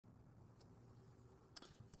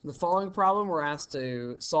In the following problem, we're asked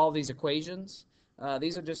to solve these equations.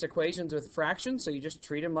 These are just equations with fractions, so you just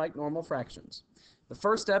treat them like normal fractions. The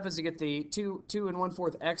first step is to get the 2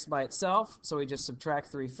 1/4 x by itself, so we just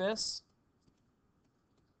subtract 3/5.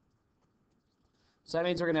 So that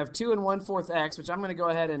means we're going to have 2 1/4 x, which I'm going to go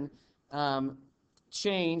ahead and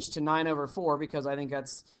change to 9/4 because I think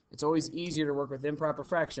it's always easier to work with improper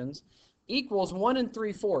fractions, equals 1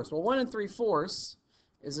 3/4. Well, 1 3/4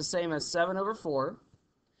 is the same as 7/4.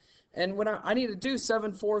 And when I need to do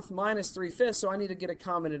 7/4 minus 3/5, so I need to get a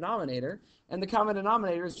common denominator. And the common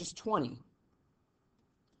denominator is just 20.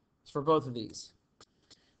 It's for both of these.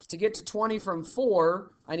 To get to 20 from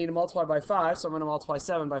 4, I need to multiply by 5, so I'm going to multiply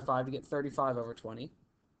 7 by 5 to get 35/20.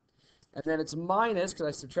 And then it's minus, because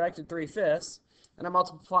I subtracted 3/5, and I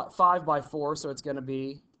multiply 5 by 4, so it's going to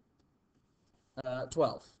be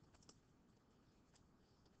 12.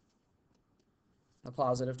 A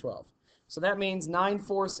positive 12. So that means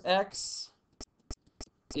 9/4 x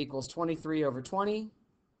equals 23/20,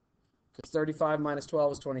 because 35 minus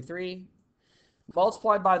 12 is 23.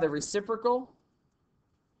 Multiplied by the reciprocal,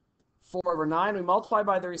 4/9. We multiply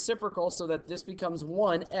by the reciprocal so that this becomes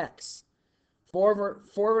 1x.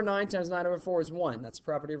 4/9 times 9/4 is 1. That's the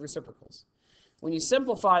property of reciprocals. When you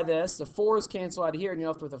simplify this, the 4's cancel out of here, and you're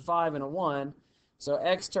left with a 5 and a 1. So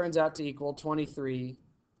x turns out to equal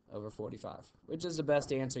 23/45, which is the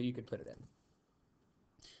best answer you could put it in.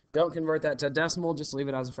 Don't convert that to a decimal, just leave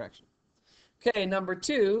it as a fraction. Okay, number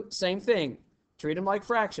 2, same thing. Treat them like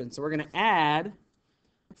fractions. So we're going to add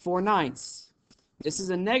 4/9. This is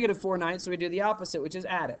a negative 4/9, so we do the opposite, which is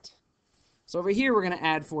add it. So over here, we're going to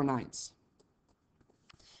add 4/9.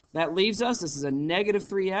 That leaves us, this is a negative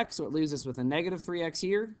 3x, so it leaves us with a negative 3x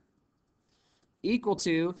here, equal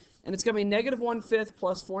to, and it's going to be negative 1/5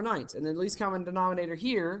 plus 4/9. And the least common denominator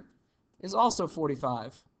here is also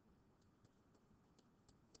 45.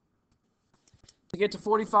 To get to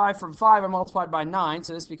 45 from 5, I multiplied by 9,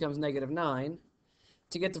 so this becomes negative 9.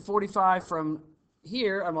 To get to 45 from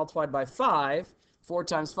here, I multiplied by 5. 4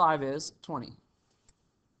 times 5 is 20.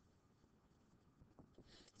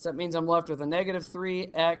 So that means I'm left with a negative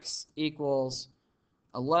 3x equals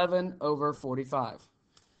 11/45.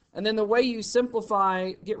 And then the way you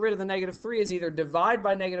simplify, get rid of the negative 3 is either divide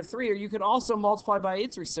by negative 3, or you could also multiply by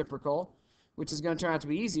its reciprocal, which is going to turn out to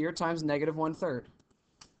be easier, times negative 1/3.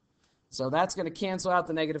 So that's going to cancel out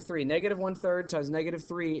the negative 3. Negative 1/3 times negative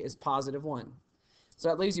 3 is positive 1. So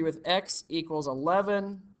that leaves you with x equals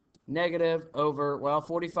 11 negative over, well,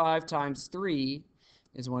 45 times 3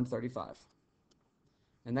 is 135.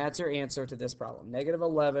 And that's your answer to this problem, negative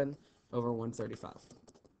 11/135.